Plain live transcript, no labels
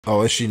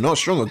Oh, is she not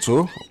strong at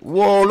all?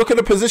 Whoa, look at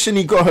the position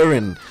he got her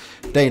in.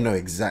 They know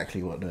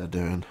exactly what they're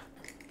doing.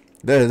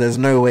 There's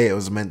no way it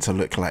was meant to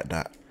look like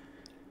that.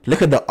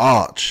 Look at the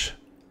arch.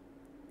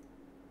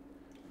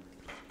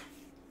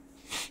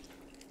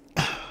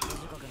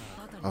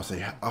 I'll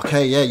say,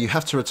 okay, yeah, you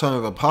have to return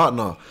with a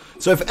partner.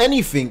 So if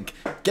anything,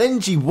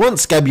 Genji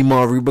wants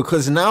Gabimaru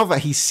because now that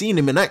he's seen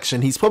him in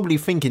action, he's probably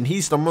thinking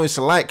he's the most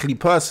likely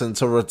person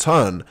to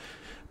return.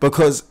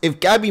 Because if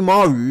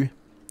Gabimaru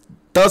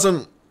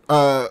doesn't,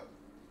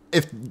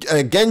 if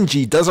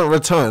Genji doesn't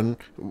return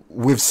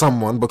with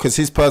someone because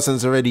his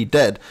person's already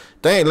dead,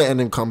 they ain't letting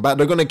him come back.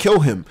 They're going to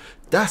kill him.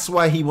 That's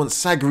why he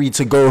wants Sagri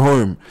to go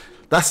home.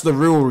 That's the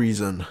real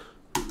reason.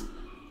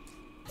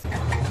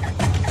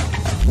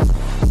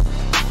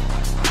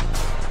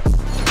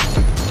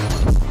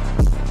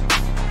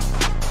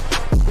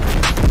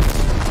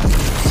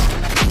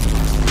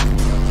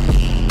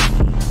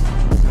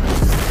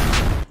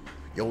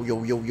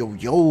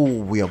 Yo,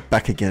 we are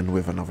back again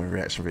with another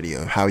reaction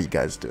video. How you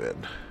guys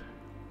doing?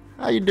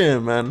 How you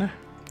doing, man?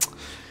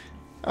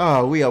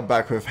 We are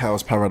back with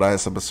Hell's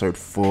Paradise episode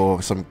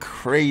 4. Some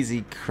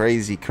crazy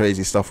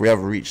stuff. We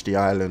have reached the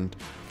island.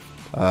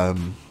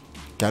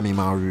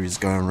 Gabimaru is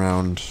going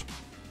around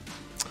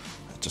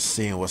just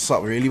seeing what's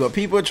up, really. But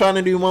people are trying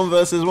to do 1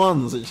 versus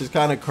 1s, which is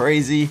kind of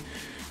crazy.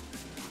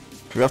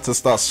 We have to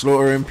start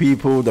slaughtering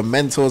people. The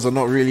mentors are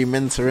not really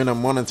mentoring and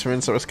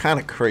monitoring, so it's kind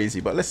of crazy.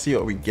 But let's see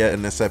what we get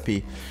in this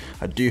epi.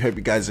 I do hope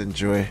you guys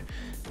enjoy.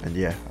 And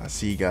yeah, I'll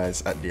see you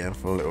guys at the end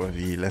for a little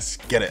review. Let's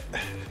get it.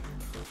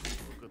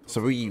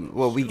 So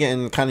we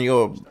getting kind of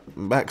your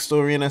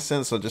backstory in a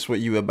sense, or just what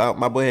you about,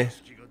 my boy?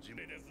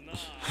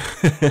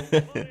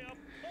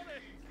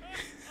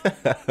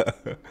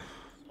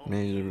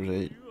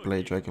 Major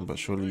Blade Dragon, but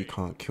surely you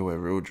can't kill a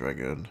real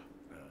dragon.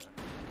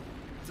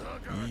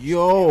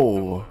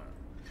 Yo!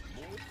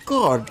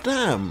 God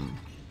damn!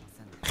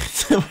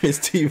 It's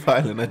too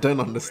violent, I don't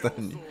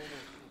understand.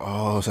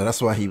 Oh, so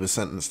that's why he was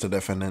sentenced to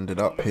death and ended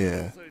up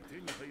here.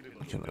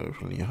 I can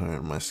openly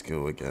hone my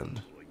skill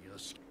again.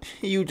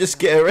 You just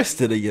get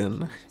arrested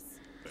again.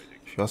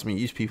 If you ask me,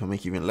 use people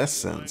make even less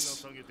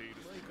sense.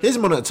 His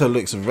monitor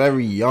looks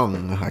very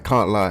young, I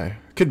can't lie.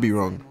 Could be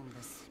wrong.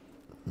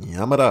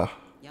 Yamada.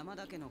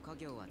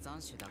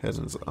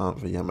 Heavens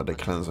aren't the Yamada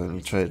clan's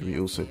only trade. We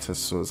also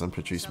test swords and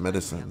produce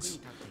medicines.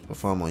 But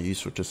far more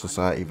useful to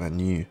society than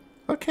you.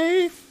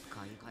 Okay.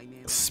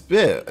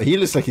 Spit. He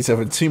looks like he's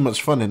having too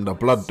much fun in the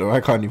blood though,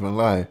 I can't even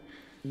lie.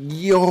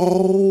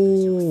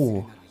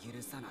 Yo!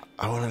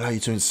 I won't allow you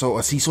to insult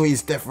us. He saw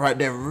his death right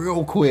there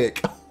real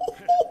quick.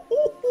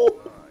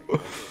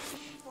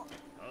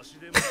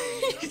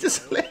 He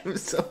just let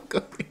himself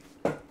go.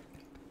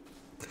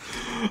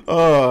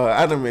 Oh,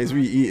 animes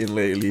we eating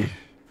lately.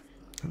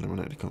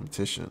 Eliminate the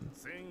competition.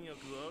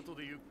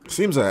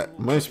 Seems like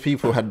most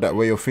people had that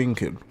way of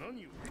thinking.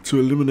 To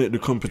eliminate the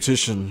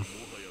competition.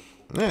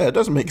 Yeah, it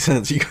does make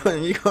sense. You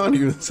can't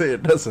even say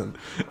it doesn't.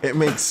 It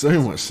makes so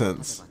much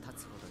sense.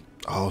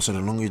 Oh, so the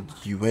longer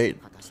you wait,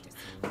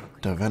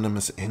 the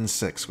venomous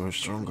insects grow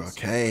stronger.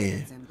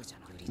 Okay.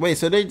 Wait,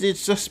 so they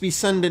just be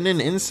sending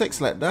in insects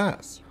like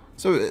that?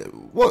 So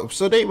what?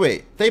 So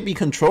they be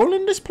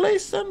controlling this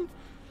place then?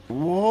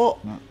 What?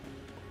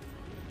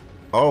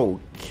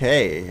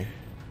 Okay.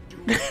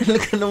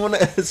 Look at the one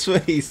at his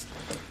face.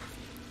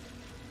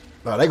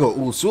 Oh, they got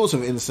all sorts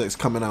of insects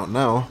coming out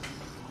now.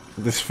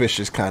 This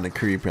fish is kind of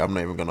creepy. I'm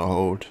not even gonna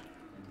hold.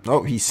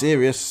 Oh, he's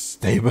serious.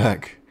 Stay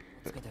back.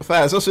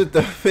 Fast. What's with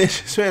the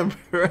fish? Swimming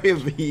prayer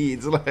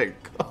beads. Like,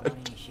 God.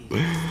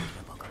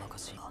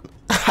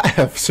 I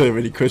have so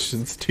many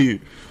questions too.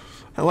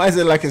 And why is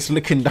it like it's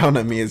looking down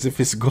at me as if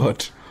it's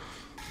God?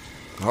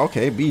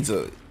 Okay, beads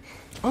are.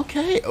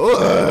 Okay.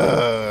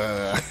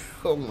 Oh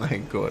my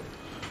God.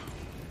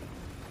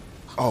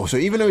 Oh, so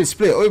even though it's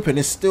split open,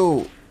 it's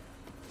still...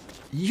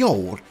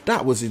 Yo,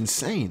 that was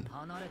insane.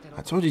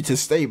 I told you to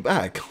stay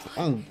back.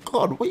 Oh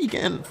God, what are you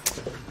getting?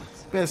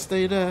 Better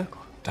stay there.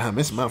 Damn,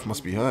 this mouth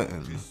must be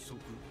hurting.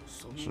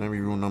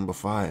 Shinobi rule number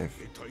 5.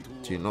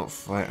 Do not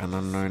fight an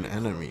unknown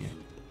enemy.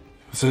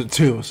 So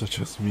 2 or so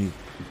just me.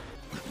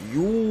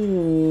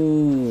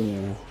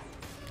 Yo.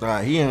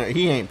 He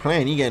ain't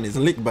playing, he getting his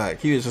lick back.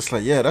 He was just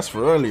like, yeah, that's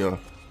for earlier.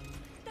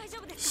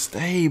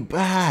 Stay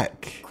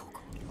back.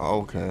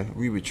 Okay,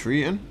 we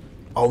retreating?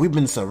 Oh, we've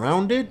been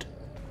surrounded?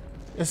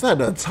 It's like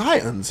the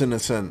Titans in a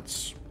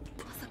sense.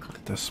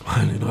 They're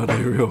smiling, are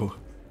they real?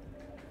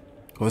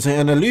 Was it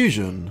an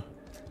illusion?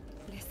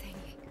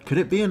 Could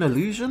it be an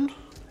illusion?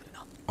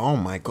 Oh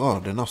my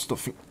God, enough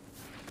stuff.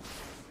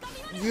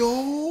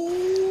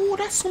 Yo,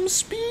 that's some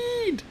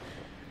speed.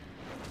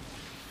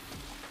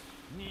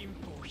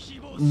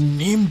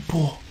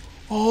 Nimpo.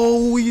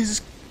 Oh,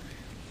 he's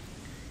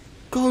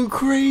going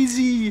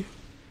crazy.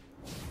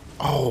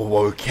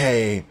 Oh,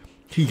 okay.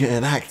 He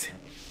getting active.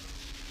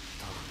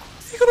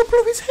 You're gonna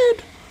blow his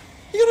head.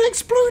 You're gonna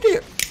explode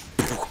it.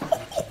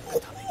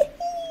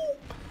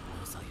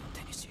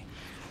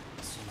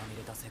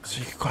 So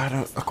you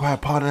can acquire a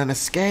partner and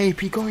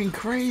escape. You're going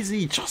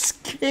crazy.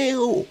 Just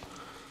kill.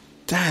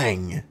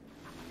 Dang.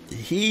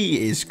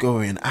 He is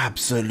going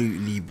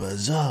absolutely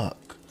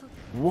berserk.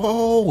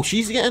 Whoa,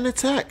 she's getting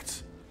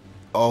attacked.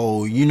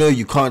 Oh, you know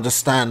you can't just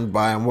stand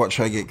by and watch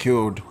her get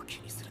killed.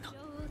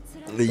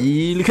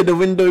 Look at the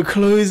window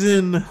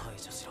closing.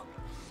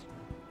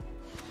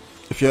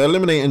 If you're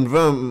eliminating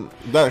them,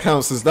 that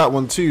counts as that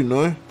one too,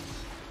 no?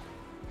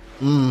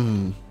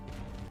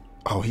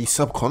 Oh, he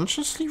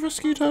subconsciously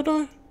rescued her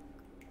though?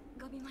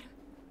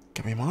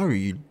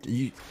 Gabimaru,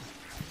 you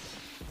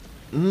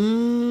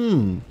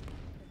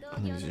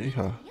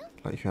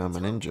like I'm a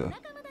ninja.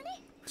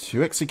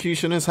 2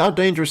 executioners? How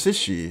dangerous is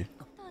she?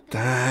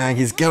 Dang,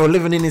 his girl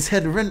living in his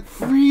head rent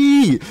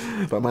free.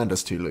 But mine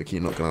does too, look,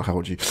 not gonna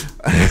hold you.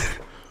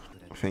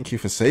 Thank you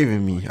for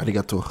saving me.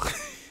 Arigato.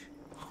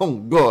 Oh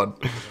god.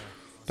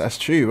 That's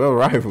true, we're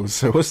rivals,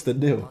 so what's the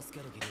deal?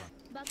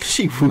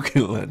 She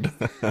walking like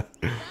that.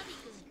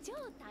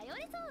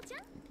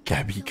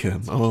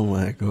 Gabi-kun, oh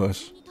my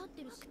gosh.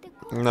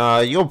 Nah,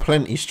 you're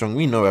plenty strong,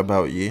 we know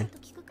about you.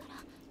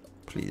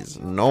 Please,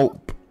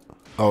 nope.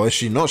 Oh, is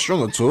she not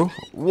strong at all?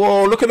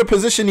 Whoa, look at the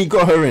position he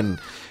got her in.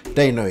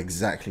 They know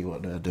exactly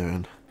what they're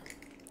doing.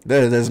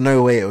 There's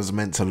no way it was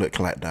meant to look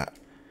like that.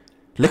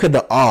 Look at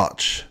the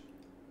arch.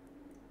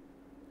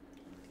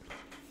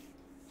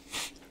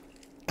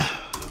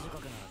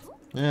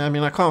 Yeah, I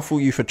mean, I can't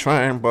fault you for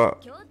trying,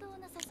 but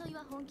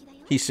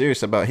he's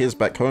serious about his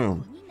back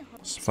home.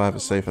 5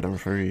 is safer than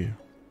 3.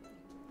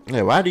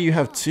 Yeah, why do you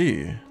have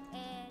 2?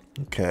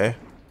 Okay.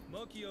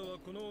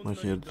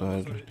 Makia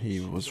died. He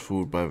was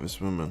fooled by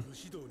this woman.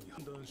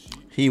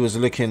 He was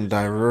looking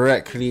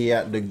directly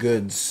at the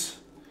goods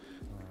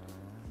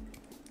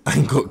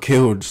and got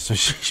killed, so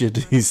she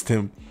seduced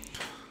him.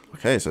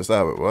 Okay, so that's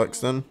how it works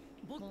then.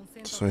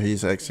 So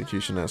he's the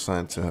executioner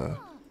assigned to her.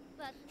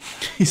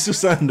 He's just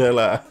standing there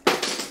like...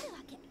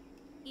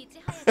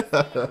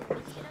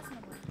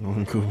 No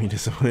one called me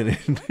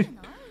disappointed.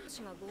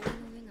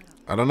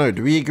 I don't know,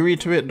 do we agree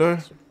to it though?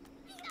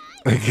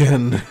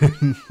 Again.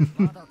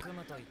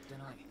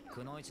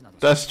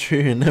 That's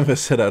true, I never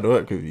said I'd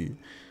work with you.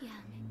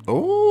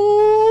 Oh,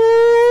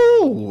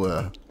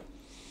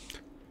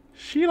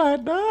 she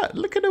like that?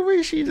 Look at the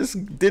way she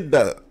just did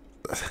that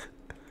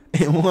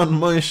in one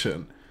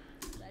motion.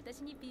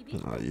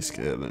 Oh, you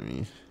scared of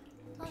me.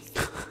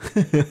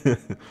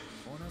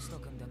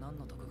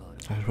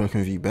 How's working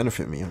with you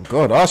benefit me? Oh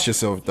God, ask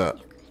yourself that.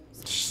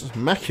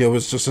 Makia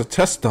was just a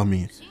test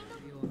dummy.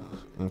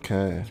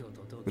 Okay.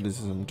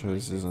 Buddhism and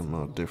Taoism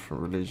are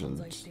different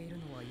religions.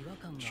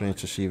 Strange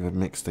to Shiva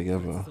mixed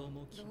together.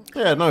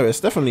 Yeah, no, it's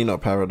definitely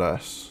not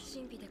paradise.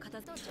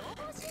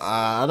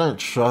 I don't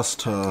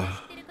trust her.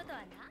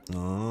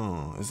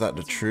 Oh, is that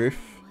the truth?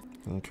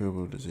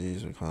 Incurable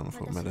disease, we can't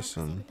afford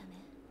medicine.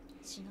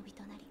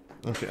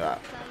 Okay,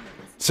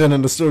 so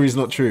then the story's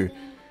not true.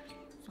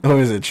 Or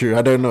is it true?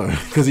 I don't know.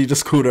 Because he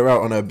just called her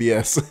out on her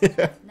BS.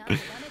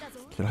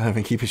 Can I have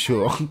him keep it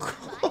short? Oh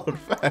God,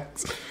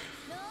 facts.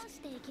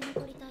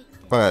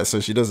 Alright, so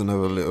she doesn't have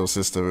a little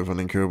sister with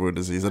an incurable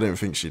disease. I don't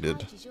think she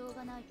did.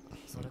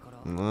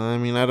 I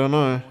mean, I don't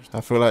know.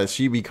 I feel like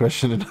she'd be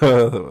questioning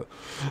her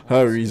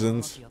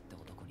reasons.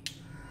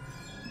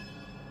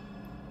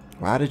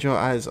 Why did your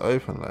eyes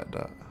open like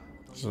that?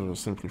 So it was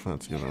simply fun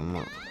to give them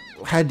up.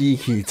 How do you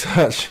keep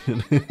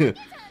touching?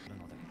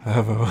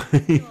 Have a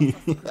way.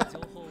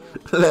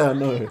 Let her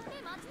know.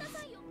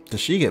 Does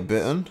she get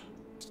bitten?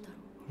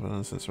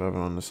 Well, since we're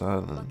on this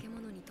island.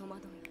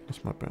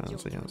 It's my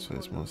parents against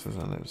face monsters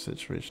and the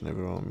situation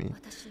overall me.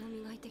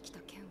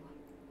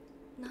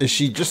 Is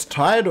she just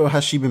tired or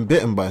has she been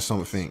bitten by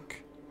something?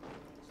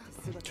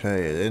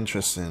 Okay,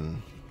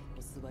 interesting.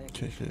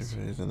 Okay,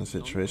 in the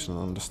situation,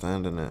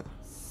 understanding it.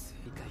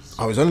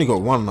 Oh, he's only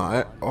got one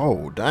night.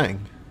 Oh,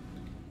 dang.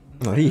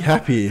 No, he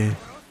happy.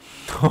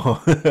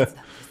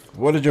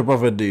 What did your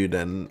brother do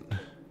then?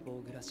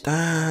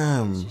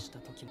 Damn.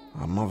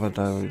 Our mother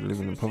died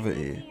living in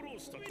poverty.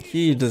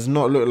 He does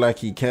not look like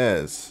he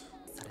cares.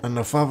 And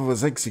the father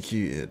was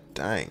executed.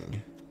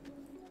 Dang.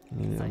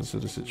 He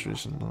understood the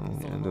situation. No,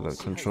 he ended up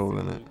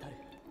controlling it.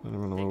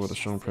 Anyone aware with a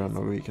strong prayer and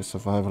a weak is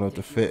survival of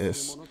the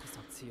fittest.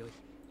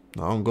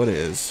 No, on God it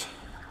is.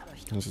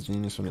 He's a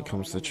genius when it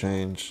comes to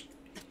change.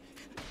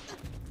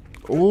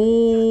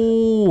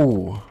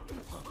 Oh,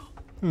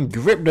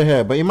 grip the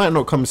hair, but he might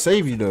not come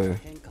save you though.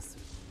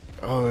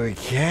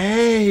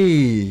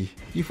 Okay.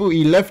 You thought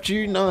he left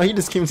you? No, he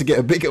just came to get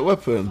a bigger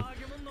weapon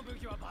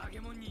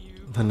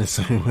than his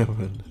own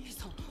weapon.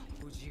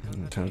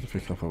 Time to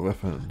pick up a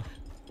weapon.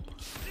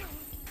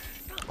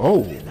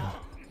 Oh.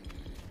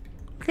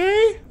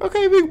 Okay,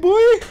 okay, big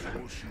boy.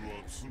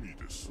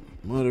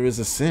 Murder is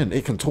a sin.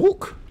 It can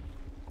talk?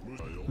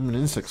 Human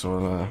insects are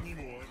alive.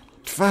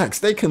 Facts,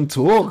 they can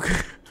talk.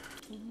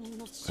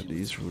 Are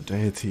these real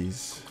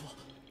deities?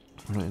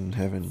 Not in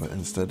heaven, but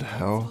instead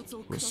hell,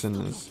 where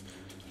sinners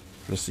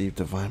receive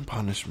divine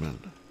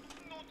punishment.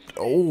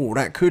 Oh,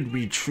 that could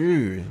be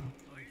true.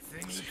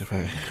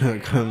 Here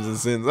comes the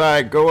sins.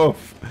 Alright, go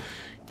off.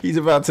 He's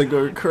about to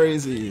go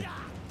crazy.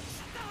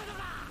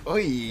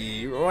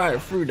 Oi,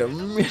 right through the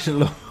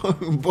middle,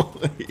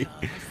 boy.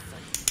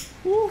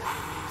 Woo.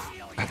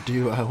 I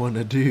do what I want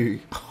to do.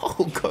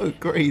 Oh, go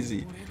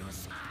crazy.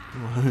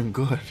 Oh,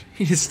 God.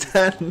 He's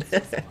standing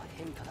there.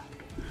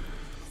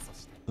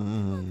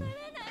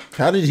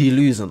 How did he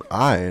lose an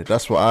eye?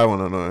 That's what I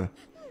want to know.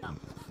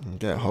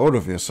 Get hold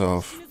of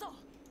yourself.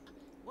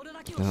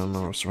 I don't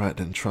know what's right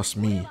then. Trust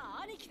me.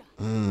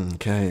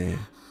 Okay.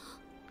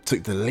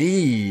 Took the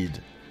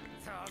lead.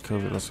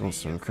 COVID, that's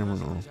also a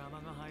criminal.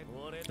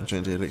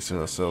 Change the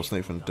elixir ourselves.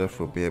 Snake from death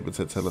will be able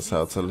to tell us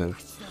how to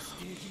live.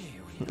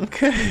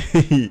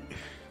 Okay.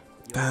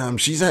 Damn,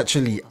 she's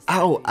actually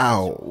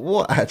out.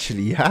 What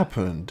actually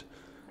happened?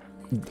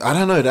 I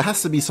don't know. There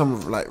has to be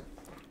some like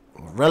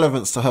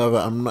relevance to her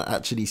that I'm not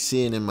actually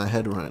seeing in my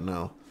head right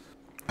now.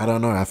 I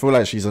don't know. I feel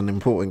like she's an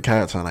important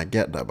character and I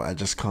get that, but I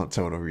just can't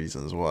tell the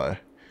reasons why.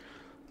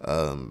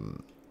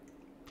 Of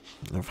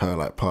her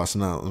like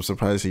passing out. I'm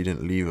surprised he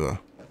didn't leave her,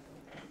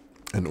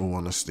 in all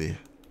honesty.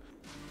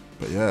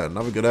 But yeah,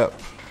 another good app.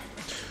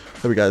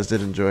 Hope you guys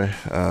did enjoy.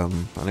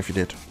 And if you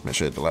did, make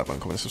sure you hit the like button,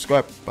 comment,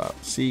 subscribe. But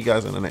see you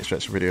guys in the next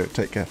stretch video.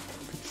 Take care.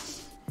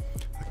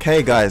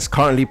 Okay guys,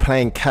 currently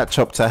playing Catch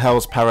Up to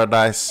Hell's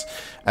Paradise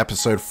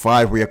episode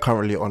 5. We are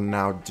currently on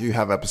now. Do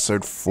have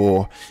episode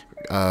 4.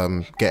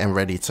 Getting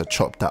ready to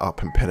chop that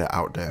up and put it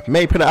out there.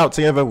 May put it out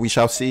together, we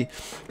shall see.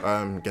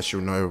 Guess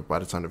you'll know by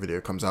the time the video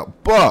comes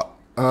out. But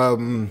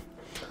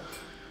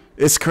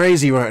it's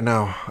crazy right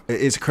now.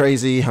 It is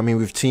crazy. I mean,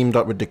 we've teamed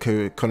up with the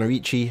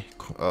Konorichi.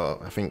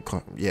 I think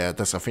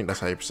that's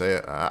how you say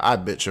it. I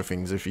butcher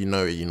things. If you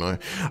know it, you know.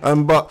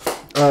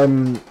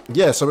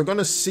 Yeah, so we're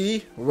gonna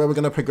see where we're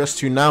gonna progress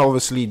to now.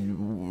 Obviously,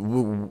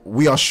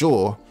 we are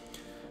sure,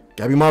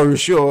 Gabimaru is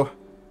sure,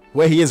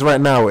 where he is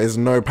right now is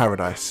no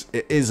paradise.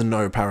 It is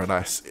no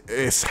paradise.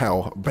 It's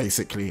hell,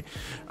 basically.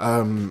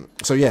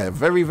 So yeah,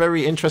 very,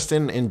 very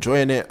interesting.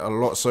 Enjoying it a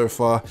lot so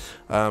far.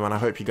 And I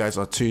hope you guys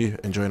are too,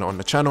 enjoying it on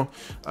the channel.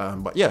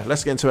 But yeah,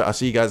 let's get into it. I'll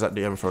see you guys at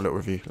the end for a little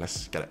review.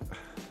 Let's get it.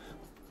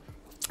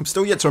 I'm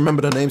still yet to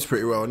remember the names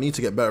pretty well. I need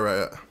to get better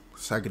at it.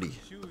 Sagadi.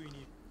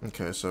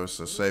 Okay, so it's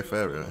a safe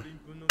area.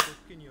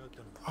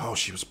 Oh,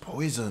 she was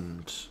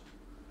poisoned.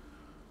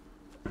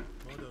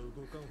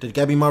 Did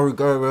Gabimaru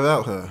go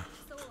without her?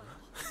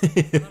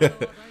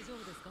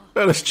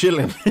 Well, it's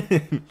chilling.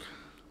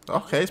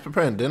 Okay, he's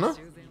preparing dinner.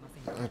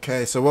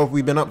 Okay, so what have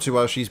we been up to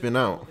while she's been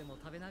out?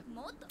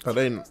 I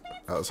didn't.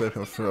 I was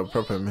hoping for a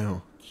proper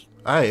meal.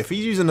 Hey, if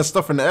he's using the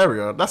stuff in the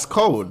area, that's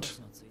cold.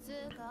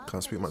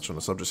 Can't speak much on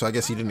the subject, so I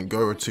guess he didn't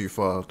go too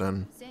far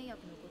then.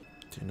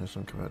 Do you know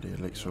something about the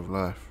elixir of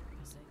life?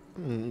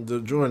 The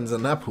drawing's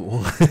an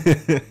apple.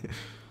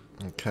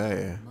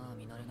 Okay.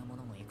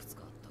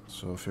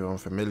 So a few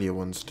unfamiliar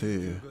ones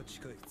too.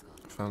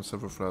 Found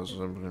several flowers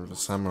resembling the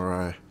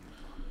samurai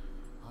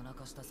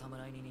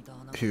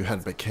who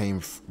had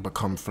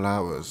become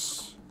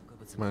flowers.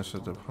 Most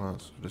of the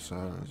plants of this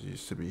island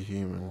used to be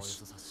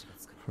humans.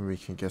 And we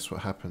can guess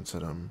what happened to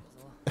them.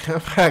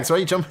 Facts, why are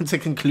you jumping to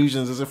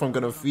conclusions as if I'm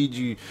gonna feed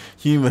you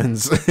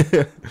humans?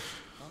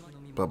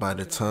 But by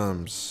the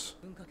terms,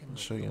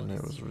 Shogun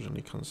was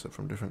originally concept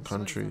from different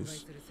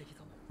countries.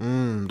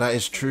 That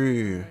is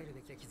true.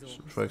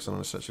 Focusing on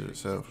the statue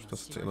itself.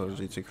 Does the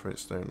technology to create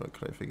stone or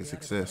clay figures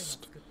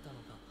exist?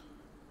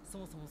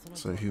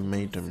 So who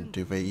made them?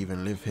 Do they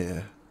even live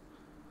here?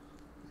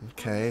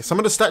 Okay, some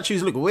of the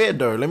statues look weird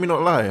though, let me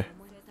not lie.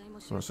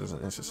 Someone says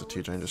that insects are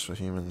too dangerous for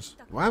humans.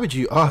 Why would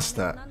you ask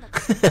that?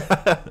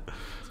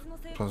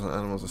 Plants and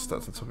animals are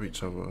stacked on top of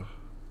each other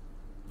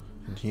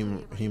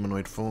in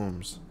humanoid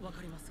forms.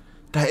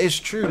 That is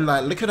true,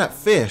 like look at that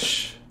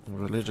fish.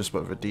 Religious,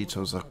 but the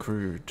details are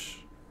crude.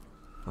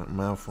 Like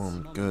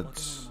malformed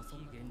goods.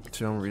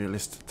 Too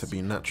unrealistic to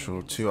be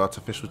natural, too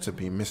artificial to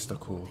be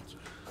mystical.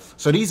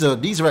 So these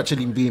are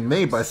actually being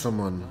made by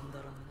someone.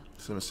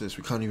 Someone says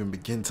we can't even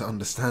begin to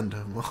understand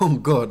them. Oh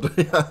god,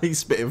 he's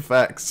spitting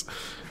facts.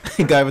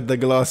 Guy with the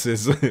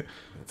glasses.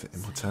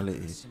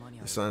 Immortality.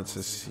 The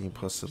scientists see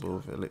possible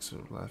the elixir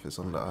of life is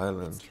on the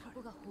island.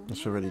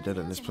 It's already dead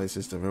and this place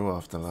is the real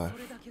afterlife.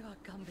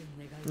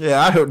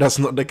 Yeah, I hope that's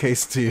not the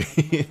case too.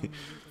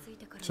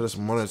 So that's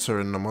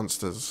monitoring the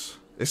monsters.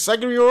 Is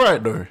Sagari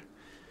alright though?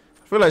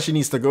 I feel like she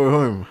needs to go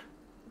home.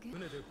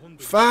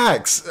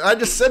 Facts! I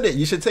just said it.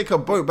 You should take a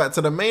boat back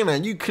to the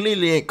mainland. You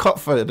clearly ain't cut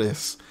for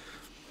this.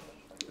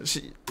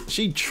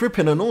 She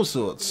tripping and all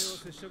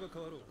sorts.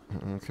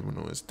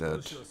 Criminal is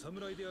dead.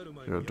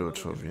 You're a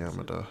daughter of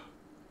Yamada.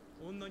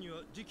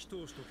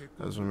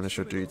 As women, it's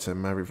your duty to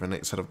marry the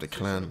next head of the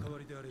clan.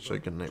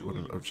 Shogunate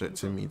wouldn't object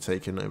to me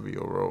taking over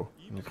your role.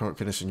 In the current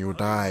condition, you'll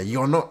die.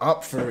 You're not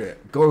up for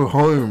it. Go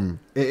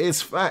home. It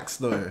is facts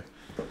though.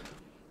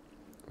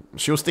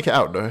 She'll stick it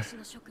out though.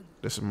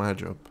 This is my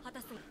job.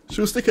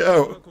 She'll stick it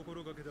out.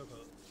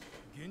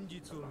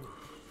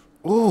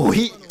 Oh,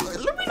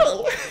 let me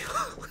know.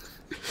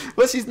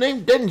 What's his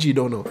name? Denji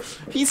Dono.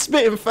 He's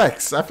spitting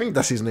facts. I think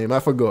that's his name. I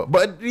forgot.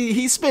 But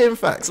he's spitting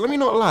facts. Let me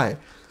not lie.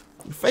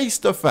 Face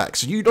the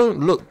facts. You don't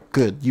look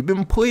good. You've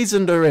been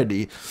poisoned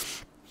already.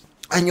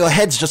 And your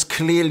head's just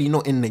clearly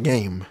not in the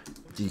game.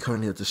 You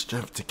currently have the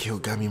strength to kill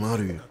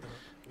Gabimaru.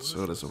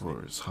 So does a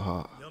warrior's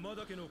heart.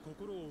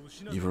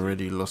 You've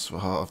already lost the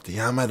heart of the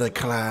Yamada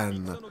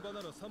clan.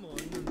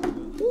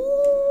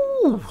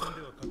 Ooh.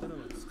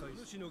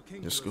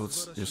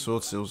 Your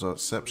sword skills are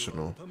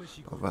exceptional.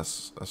 Oh,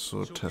 that's a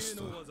sword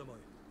tester.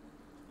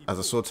 As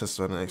a sword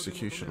tester and an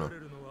executioner.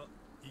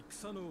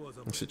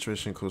 The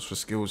situation calls for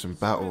skills in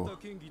battle.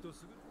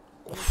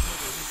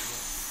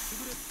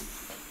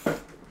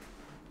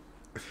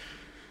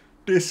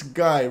 This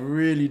guy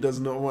really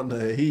does not want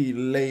her. He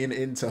laying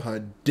into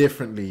her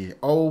differently.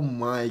 Oh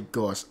my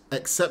gosh.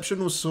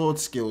 Exceptional sword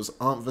skills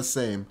aren't the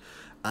same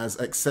as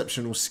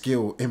exceptional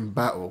skill in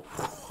battle.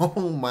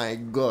 Oh my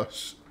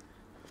gosh.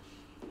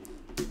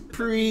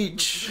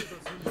 Preach.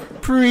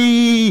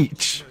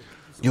 Preach.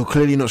 You're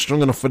clearly not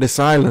strong enough for this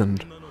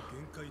island.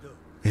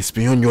 It's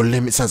beyond your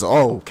limits as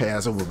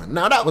as a woman.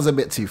 Now that was a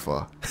bit too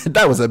far.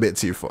 That was a bit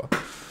too far.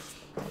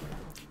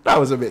 That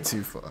was a bit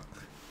too far.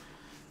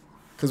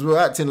 Because we're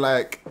acting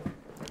like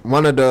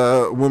one of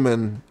the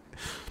women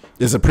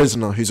is a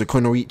prisoner who's a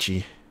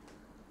Konoichi.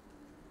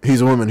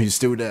 Who's a woman who's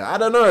still there. I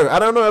don't know. I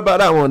don't know about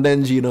that one,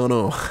 Denji. Don't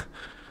know.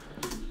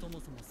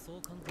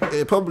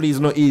 It probably is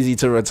not easy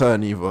to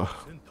return either.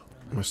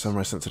 Most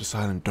samurai sent to this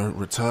island don't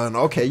return.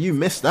 Okay, you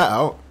missed that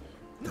out.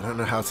 I don't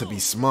know how to be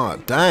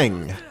smart.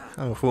 Dang.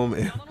 How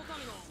informative.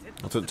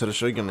 I took to the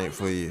shogunate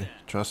for you.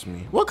 Trust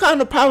me. What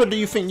kind of power do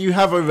you think you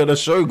have over the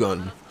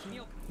shogun?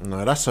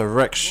 No, that's a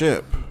wrecked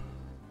ship.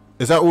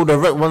 Is that all the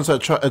wrecked ones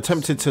that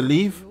attempted to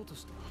leave?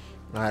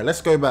 Alright,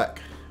 let's go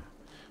back.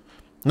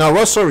 No,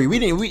 we're sorry. We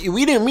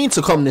didn't mean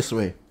to come this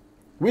way.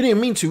 We didn't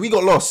mean to. We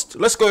got lost.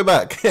 Let's go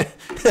back.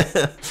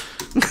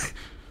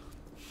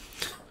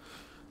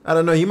 I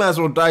don't know. You might as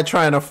well die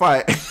trying to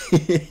fight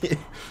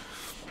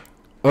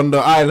on the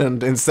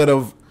island instead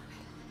of.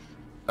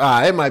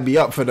 It might be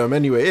up for them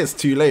anyway. It's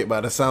too late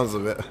by the sounds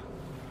of it.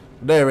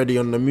 They're already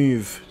on the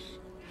move,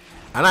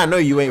 and I know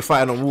you ain't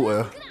fighting on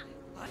water.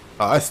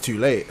 It's too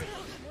late.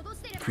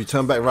 If we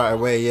turn back right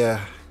away,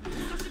 yeah.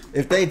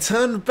 If they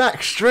turned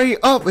back straight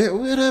up, it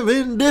would have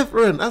been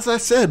different. As I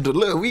said,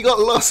 look, we got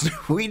lost.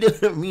 We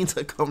didn't mean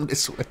to come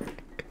this way.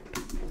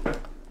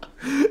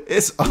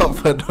 It's up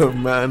for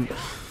them, man.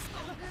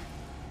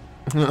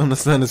 I don't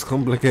understand this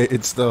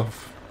complicated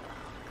stuff.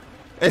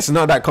 It's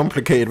not that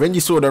complicated. When you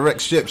saw the wrecked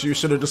ships, you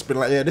should have just been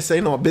like, yeah, this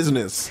ain't our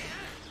business.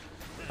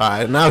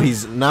 Alright, now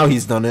he's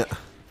done it.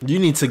 You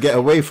need to get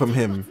away from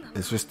him.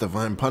 It's just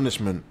divine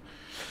punishment.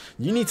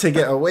 You need to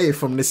get away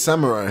from this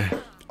samurai.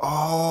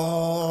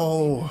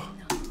 Oh,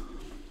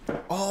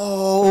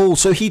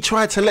 so he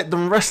tried to let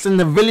them rest in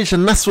the village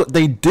and that's what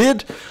they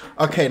did?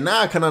 Okay,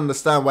 now I can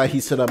understand why he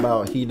said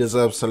about he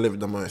deserves to live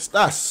the most.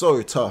 That's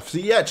so tough. So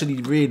he actually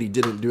really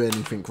didn't do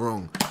anything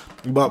wrong.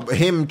 But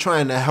him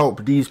trying to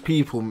help these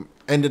people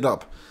ended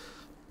up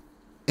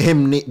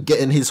him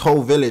getting his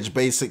whole village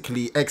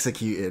basically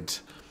executed.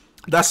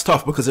 That's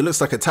tough because it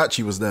looks like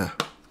Itachi was there.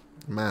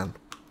 Man.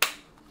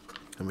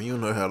 I mean, you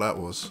know how that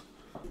was.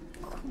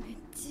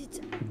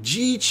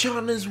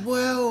 Ji-chan as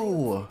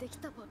well.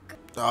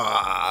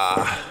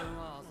 I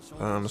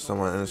don't understand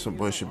why an innocent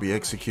boy should be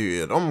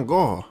executed. Oh my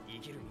god.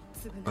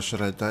 Or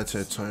should I die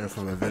to atone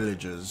from the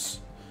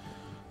villagers?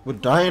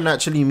 Would dying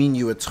actually mean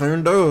you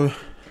atone though?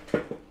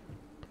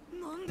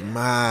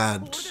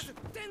 Mad.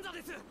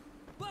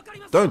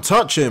 Don't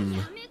touch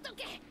him.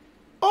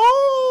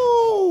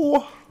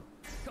 Oh,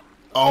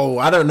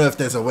 I don't know if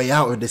there's a way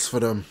out of this for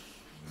them.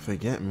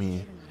 Forget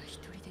me.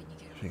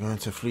 If you're going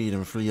to flee,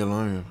 then flee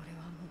alone.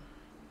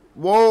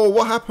 Whoa,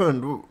 what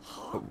happened?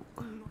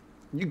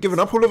 You giving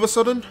up all of a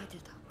sudden?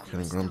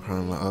 Killing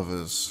grandparent like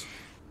others.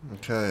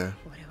 Okay.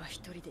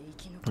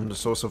 I'm the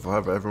sole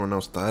survivor. Everyone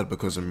else died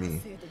because of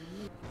me.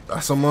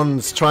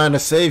 Someone's trying to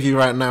save you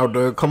right now,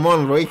 though. Come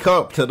on, wake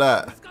up to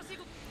that.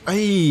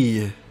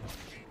 Hey.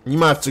 You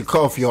might have to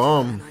cut off your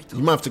arm.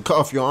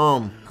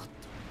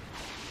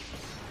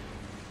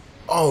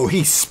 Oh,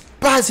 he's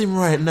spazzing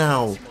right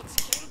now.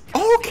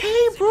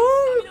 Okay,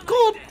 bro.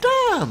 God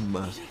damn.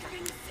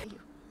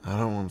 I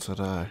don't want to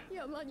die.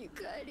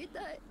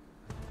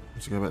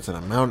 Let's go back to the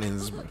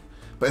mountains.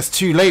 But it's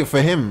too late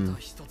for him.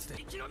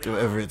 Do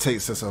whatever it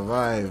takes to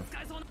survive.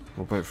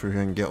 We'll break through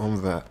here and get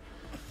on that.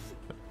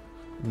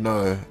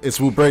 No,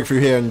 we'll break through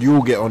here and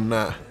you'll get on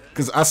that.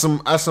 Because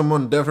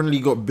Asamon definitely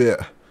got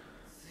bit.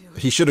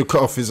 He should have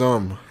cut off his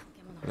arm.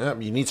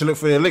 Yep, you need to look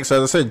for the elixir.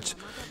 As I said,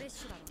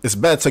 it's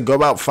better to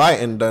go out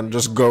fighting than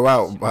just go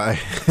out by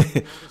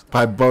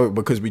by boat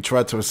because we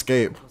tried to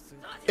escape.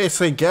 It's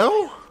a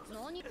girl?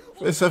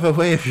 Let's have a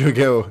way of your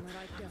girl.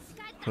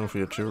 Go for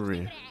your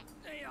jewelry.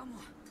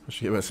 I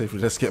should get back safely.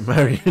 Let's get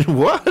married.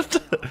 What?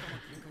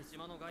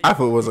 I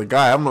thought it was a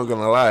guy. I'm not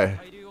gonna lie.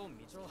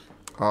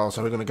 Oh,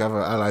 so we're gonna gather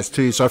allies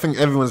too. So I think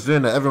everyone's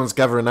doing that. Everyone's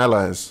gathering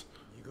allies.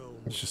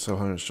 It's just so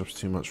 100 jobs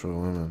too much for a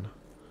woman.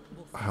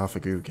 I half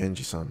agree with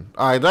Genji-san.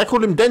 Did I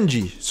call him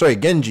Denji? Sorry,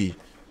 Genji.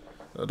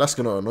 That's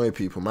gonna annoy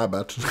people. My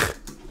bad.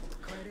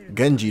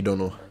 Genji don't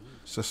know.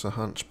 It's just a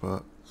hunch,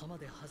 but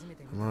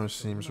Amaro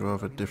seems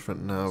rather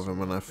different now than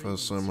when I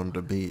first saw him on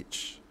the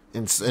beach.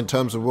 In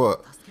terms of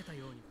what?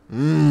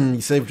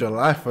 He saved your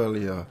life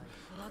earlier.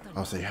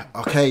 I'll say,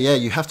 okay, yeah,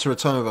 you have to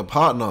return with a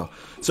partner.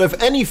 So if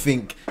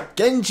anything,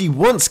 Genji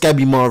wants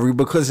Gabimaru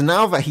because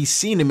now that he's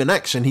seen him in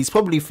action, he's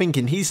probably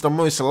thinking he's the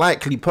most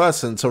likely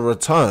person to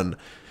return.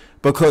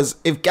 Because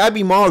if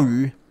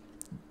Gabimaru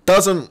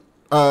doesn't,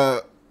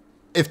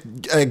 if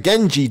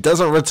Genji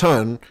doesn't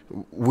return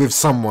with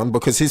someone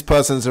because his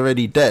person's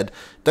already dead,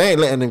 they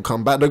ain't letting him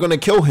come back. They're going to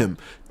kill him.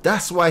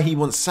 That's why he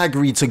wants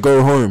Sagri to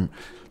go home.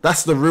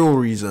 That's the real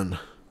reason.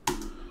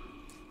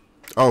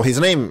 Oh, his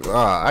name...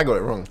 I got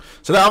it wrong.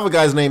 So the other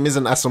guy's name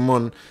isn't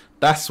Asamon.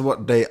 That's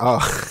what they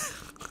are.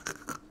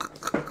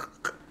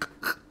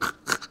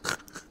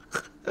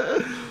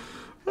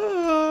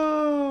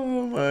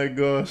 Oh my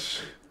gosh.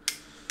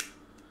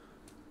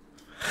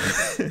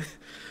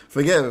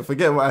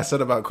 Forget what I said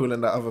about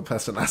calling that other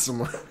person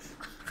Asamon.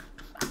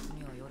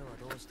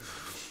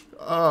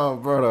 Oh,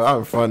 brother,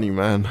 I'm funny,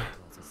 man.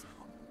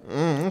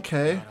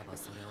 Okay.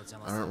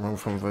 I don't run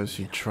from those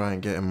who try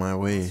and get in my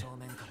way.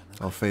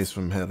 I'll face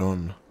them head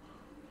on.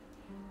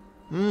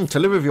 To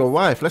live with your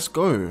wife, let's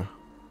go.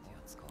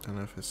 I don't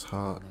know if it's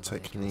heart,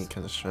 technique,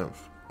 and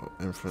strength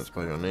influenced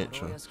by your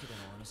nature. At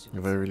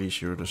the very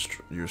least, you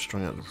were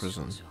strong at the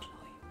prison.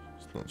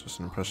 It's not just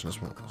an impression,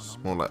 it's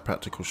more like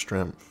practical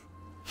strength.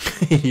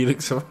 He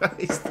looks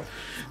surprised.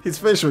 His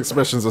facial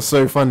expressions are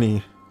so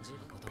funny.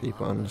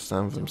 People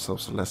understand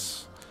themselves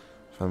less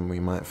than we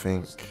might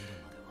think.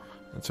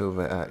 Until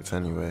they act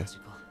anyway.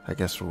 I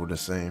guess we're all the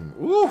same.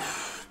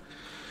 Oof!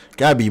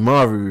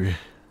 Gabimaru.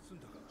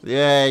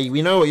 Yeah,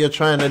 we know what you're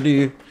trying to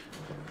do.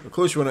 Of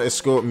course you want to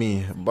escort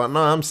me. But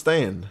no, I'm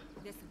staying.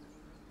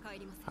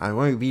 I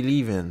won't be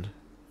leaving.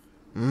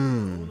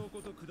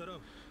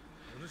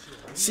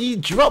 See,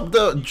 drop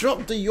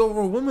the you're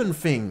a woman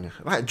thing.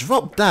 Like,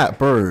 drop that,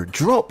 bro.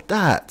 Drop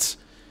that.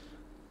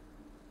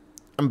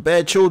 And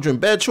bare children.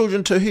 Bare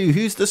children to who?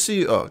 Who's the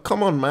suitor?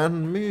 Come on,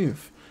 man.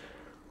 Move.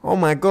 Oh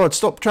my god,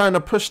 stop trying to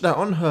push that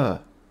on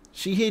her.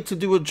 She here to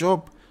do a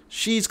job.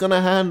 She's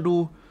gonna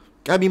handle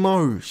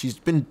Gabimaru. She's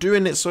been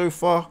doing it so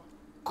far.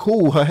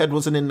 Cool, her head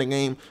wasn't in the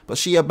game, but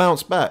she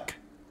bounced back.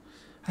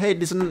 Hey,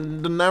 this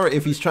isn't the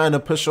narrative he's trying to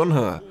push on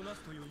her.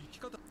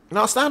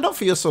 Now stand up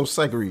for yourself,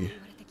 Sagri.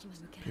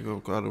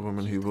 You got a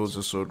woman who wields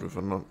a sword with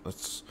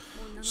that's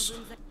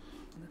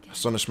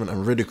astonishment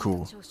and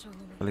ridicule.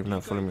 I leave now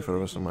follow me for the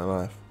rest of my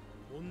life.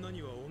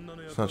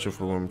 It's natural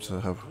for a woman to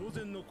have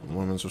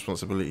woman's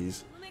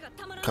responsibilities.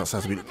 Can't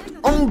have to be.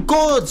 Oh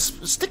God!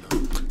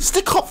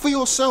 Stick up for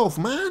yourself,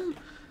 man.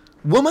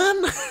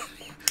 Woman.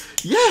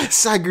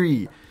 Yes,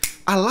 Sagri.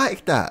 I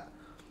like that.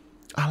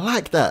 I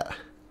like that.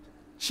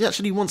 She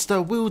actually wants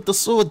to wield the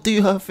sword,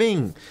 do her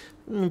thing.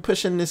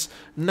 Pushing this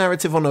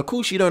narrative on her. Of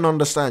course you don't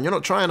understand. You're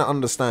not trying to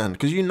understand.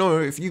 Because you know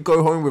if you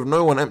go home with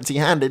no one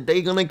empty-handed,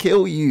 they're going to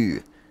kill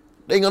you.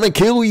 They're going to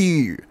kill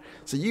you.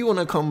 So you want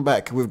to come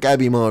back with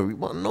Gabimaru.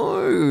 But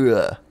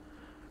no.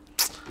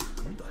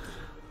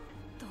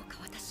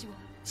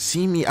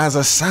 See me as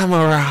a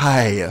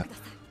samurai.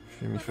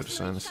 Free me for the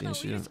sign of seeing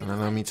student and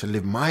allow me to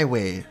live my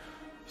way.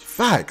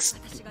 Facts.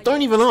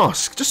 Don't even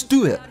ask. Just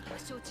do it.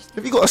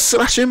 If you got to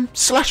slash him,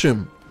 slash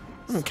him.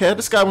 I don't care.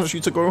 This guy wants you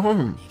to go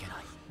home.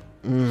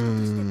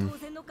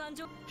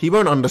 He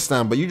won't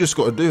understand, but you just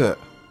got to do it.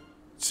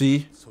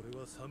 See?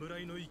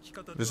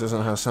 This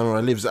isn't how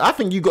samurai lives. I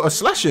think you got to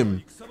slash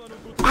him.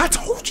 I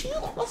told you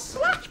got to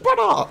slash,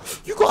 brother.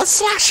 You got to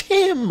slash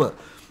him.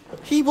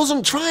 He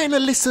wasn't trying to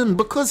listen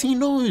because he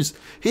knows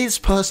his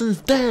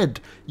person's dead.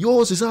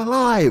 Yours is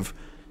alive.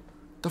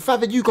 The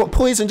fact that you got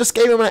poisoned just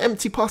gave him an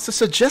empty pass to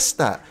suggest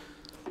that.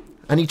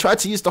 And he tried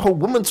to use the whole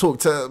woman talk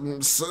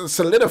to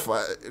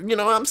solidify. You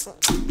know,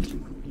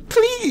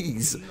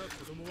 please.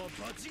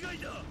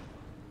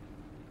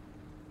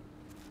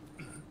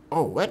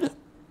 Oh, when?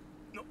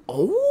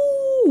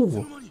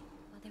 Oh!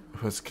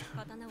 It was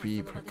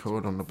be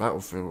procured on the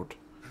battlefield.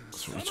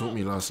 That's what you taught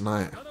me last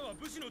night.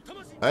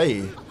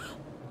 Hey.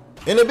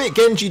 In a bit,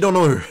 Genji don't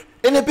know.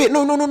 In a bit,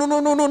 no.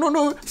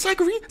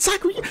 Sagri,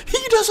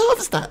 he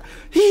deserves that.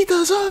 He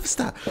deserves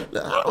that.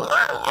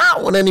 I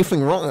don't want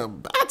anything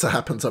wrong bad to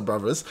happen to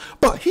brothers,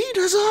 but he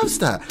deserves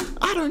that.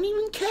 I don't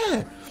even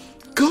care.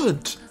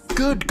 Good.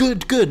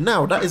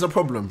 Now, that is a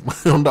problem.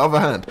 On the other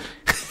hand,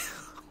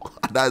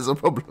 that is a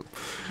problem.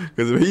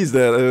 Because if he's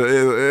there,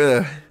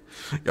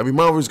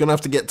 Gabimaru's going to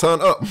have to get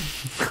turned up.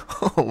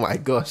 Oh my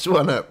gosh,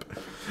 what an app.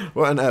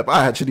 What an app.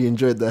 I actually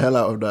enjoyed the hell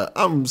out of that.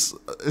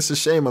 It's a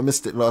shame I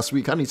missed it last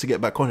week. I need to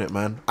get back on it,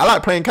 man. I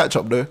like playing catch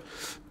up though.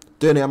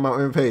 Doing it at my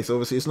own pace.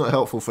 Obviously it's not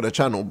helpful for the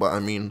channel, but I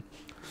mean,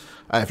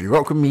 if you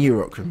rock with me, you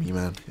rock with me,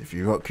 man. If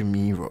you rock with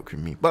me, you rock with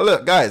me. But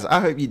look, guys,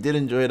 I hope you did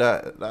enjoy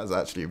that. That was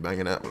actually a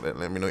banging app.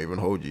 Let me not even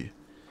hold you.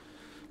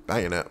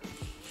 Banging app.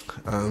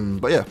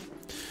 But yeah,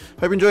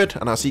 hope you enjoyed,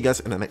 and I'll see you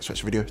guys in the next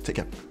video. Take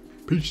care.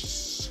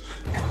 Peace.